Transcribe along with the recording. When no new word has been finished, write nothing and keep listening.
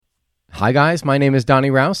Hi guys, my name is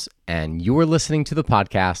Donnie Rouse, and you're listening to the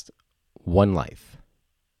podcast One Life,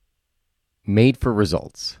 made for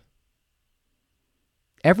results.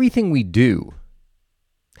 Everything we do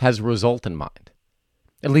has a result in mind.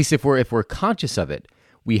 At least if we're conscious of it,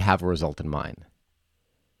 we have a result in mind.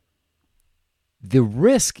 The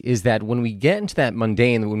risk is that when we get into that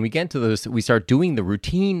mundane, when we get into those, we start doing the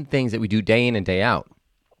routine things that we do day in and day out.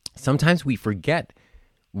 Sometimes we forget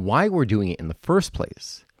why we're doing it in the first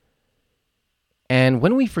place. And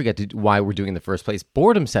when we forget why we're doing it in the first place,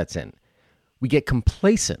 boredom sets in. We get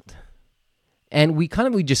complacent. And we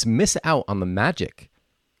just miss out on the magic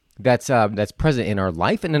that's present in our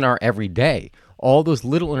life and in our everyday. All those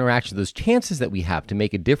little interactions, those chances that we have to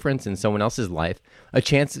make a difference in someone else's life, a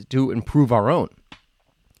chance to improve our own.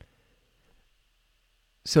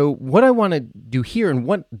 So what I want to do here and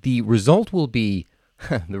what the result will be,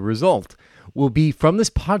 from this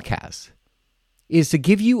podcast is to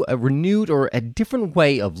give you a renewed or a different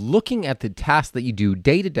way of looking at the tasks that you do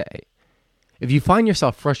day to day. If you find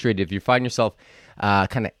yourself frustrated, if you find yourself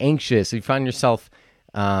kind of anxious, if you find yourself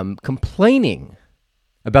complaining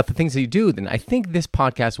about the things that you do, then I think this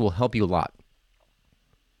podcast will help you a lot.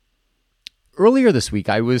 Earlier this week,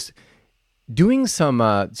 I was doing some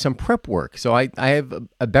prep work. So I have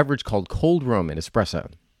a beverage called Cold Roman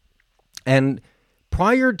Espresso. And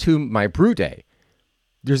prior to my brew day,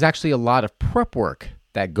 there's actually a lot of prep work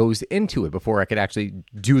that goes into it before I could actually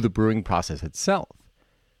do the brewing process itself.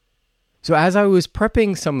 So as I was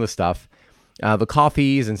prepping some of the stuff, the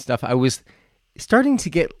coffees and stuff, I was starting to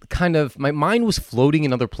get my mind was floating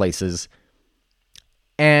in other places,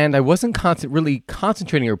 and I wasn't really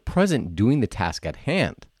concentrating or present doing the task at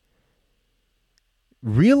hand.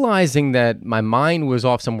 Realizing that my mind was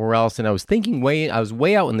off somewhere else and I was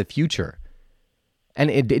way out in the future,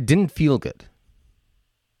 and it didn't feel good.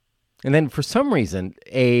 And then for some reason,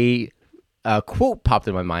 a quote popped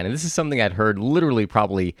in my mind, and this is something I'd heard literally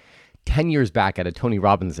probably 10 years back at a Tony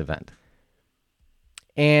Robbins event.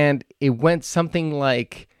 And it went something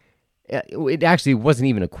like, it actually wasn't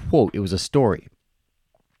even a quote, it was a story.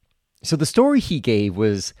 So the story he gave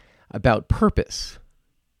was about purpose.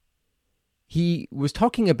 He was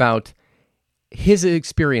talking about his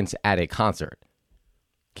experience at a concert.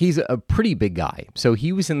 He's a pretty big guy. So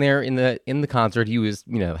he was in there in the concert. He was,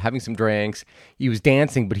 having some drinks. He was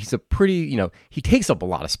dancing, but he's a pretty, he takes up a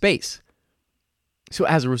lot of space. So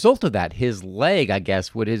as a result of that, his leg,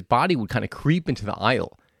 his body would kind of creep into the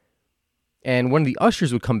aisle. And one of the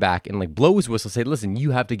ushers would come back and blow his whistle, say, listen,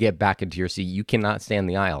 you have to get back into your seat. You cannot stay in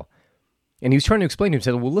the aisle. And he was trying to explain to him,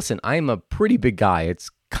 said, well, listen, I'm a pretty big guy. It's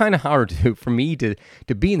kind of hard for me to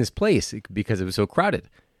be in this place because it was so crowded.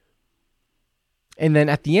 And then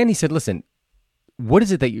at the end, he said, listen, what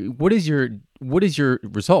is your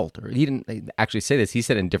result? Or he didn't actually say this. He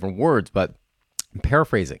said it in different words, but I'm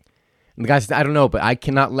paraphrasing. And the guy said, I don't know, but I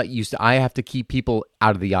cannot let you, I have to keep people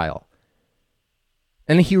out of the aisle.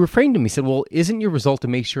 And he refrained him. He said, well, isn't your result to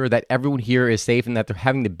make sure that everyone here is safe and that they're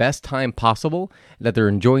having the best time possible, that they're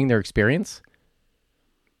enjoying their experience?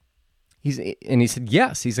 He said,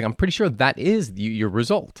 yes. He's like, I'm pretty sure that is your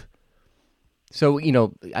result. So,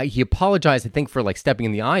 he apologized, I think, for stepping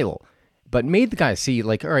in the aisle, but made the guy see all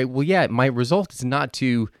right, well, yeah, my result is not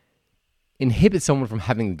to inhibit someone from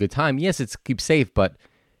having a good time. Yes, it's keep safe, but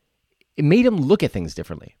it made him look at things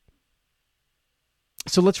differently.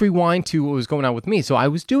 So let's rewind to what was going on with me. So I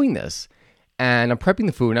was doing this, and I'm prepping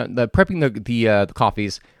the food, prepping the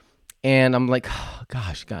coffees, and I'm like, oh,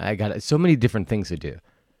 gosh, I got so many different things to do.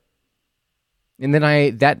 And then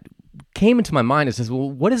that came into my mind and says, well,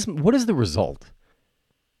 what is the result?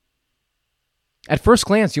 At first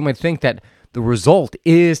glance, you might think that the result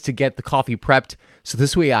is to get the coffee prepped so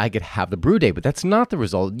this way I could have the brew day, but that's not the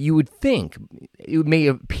result. You would think, it may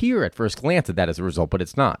appear at first glance that is a result, but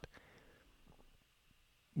it's not.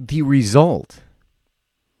 The result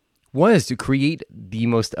was to create the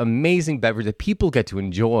most amazing beverage that people get to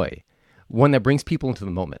enjoy, one that brings people into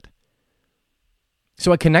the moment.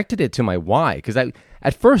 So I connected it to my why, because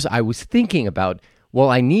at first I was thinking about, well,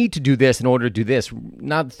 I need to do this in order to do this,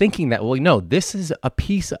 not thinking that, well, no, this is a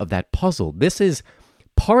piece of that puzzle. This is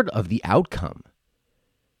part of the outcome.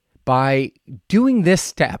 By doing this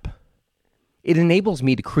step, it enables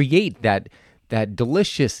me to create that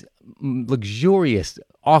delicious, luxurious,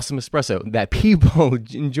 awesome espresso that people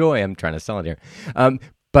enjoy. I'm trying to sell it here.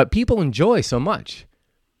 But people enjoy so much.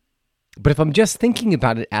 But if I'm just thinking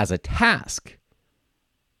about it as a task,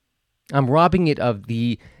 I'm robbing it of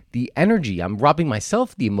the energy. I'm robbing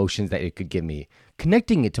myself the emotions that it could give me,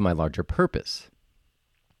 connecting it to my larger purpose.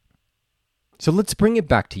 So let's bring it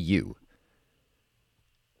back to you.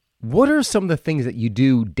 What are some of the things that you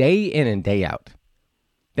do day in and day out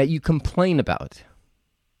that you complain about?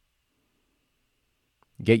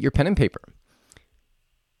 Get your pen and paper.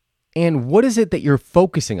 And what is it that you're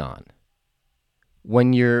focusing on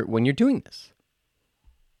when you're doing this?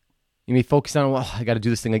 You may focus on, well, I got to do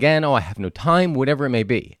this thing again. Oh, I have no time, whatever it may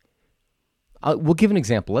be. We'll give an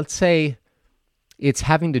example. Let's say it's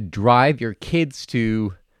having to drive your kids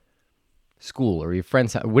to school or your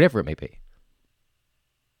friends' house, whatever it may be.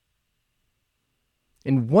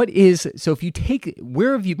 And so if you take,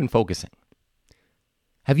 where have you been focusing?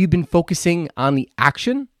 Have you been focusing on the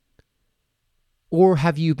action? Or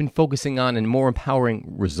have you been focusing on a more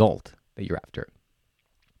empowering result that you're after?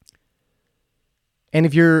 And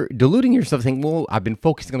if you're deluding yourself saying, well, I've been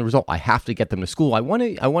focusing on the result, I have to get them to school, I want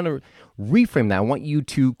to reframe that. I want you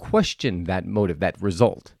to question that motive, that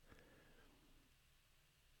result.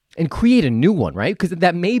 And create a new one, right? Because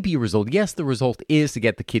that may be a result. Yes, the result is to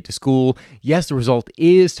get the kid to school. Yes, the result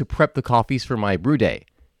is to prep the coffees for my brew day.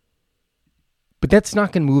 But that's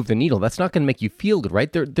not going to move the needle. That's not going to make you feel good,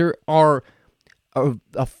 right? There are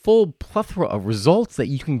a full plethora of results that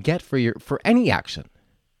you can get for any action.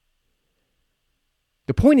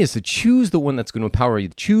 The point is to choose the one that's going to empower you.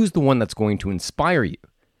 Choose the one that's going to inspire you.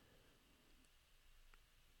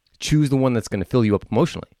 Choose the one that's going to fill you up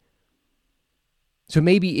emotionally. So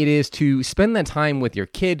maybe it is to spend that time with your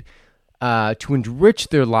kid to enrich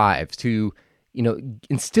their lives, to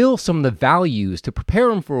instill some of the values, to prepare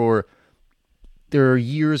them for their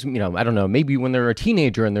years. I don't know, maybe when they're a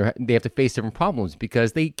teenager and they have to face different problems,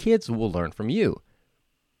 because kids will learn from you.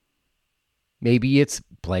 Maybe it's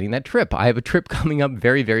planning that trip. I have a trip coming up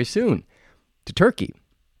very, very soon to Turkey.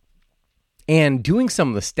 And doing some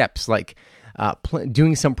of the steps, like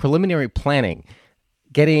doing some preliminary planning,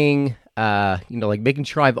 getting, like making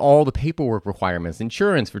sure I have all the paperwork requirements,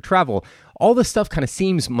 insurance for travel, all this stuff kind of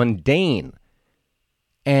seems mundane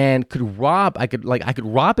and I could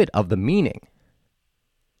rob it of the meaning.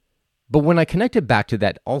 But when I connect it back to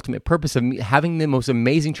that ultimate purpose of having the most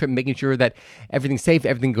amazing trip, making sure that everything's safe,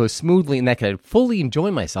 everything goes smoothly, and that I can fully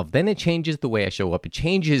enjoy myself, then it changes the way I show up. It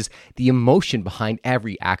changes the emotion behind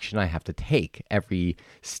every action I have to take, every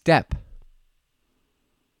step.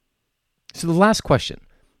 So the last question,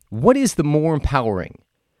 what is the more empowering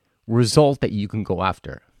result that you can go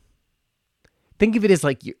after? Think of it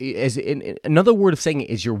as another word of saying it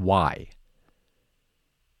is your why.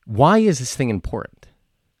 Why is this thing important?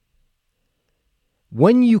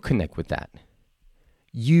 When you connect with that,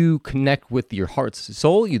 you connect with your heart's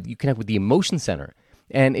soul, you connect with the emotion center,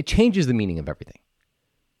 and it changes the meaning of everything.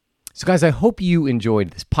 So guys, I hope you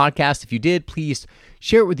enjoyed this podcast. If you did, please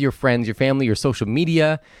share it with your friends, your family, your social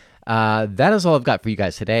media. That is all I've got for you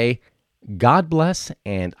guys today. God bless,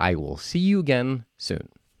 and I will see you again soon.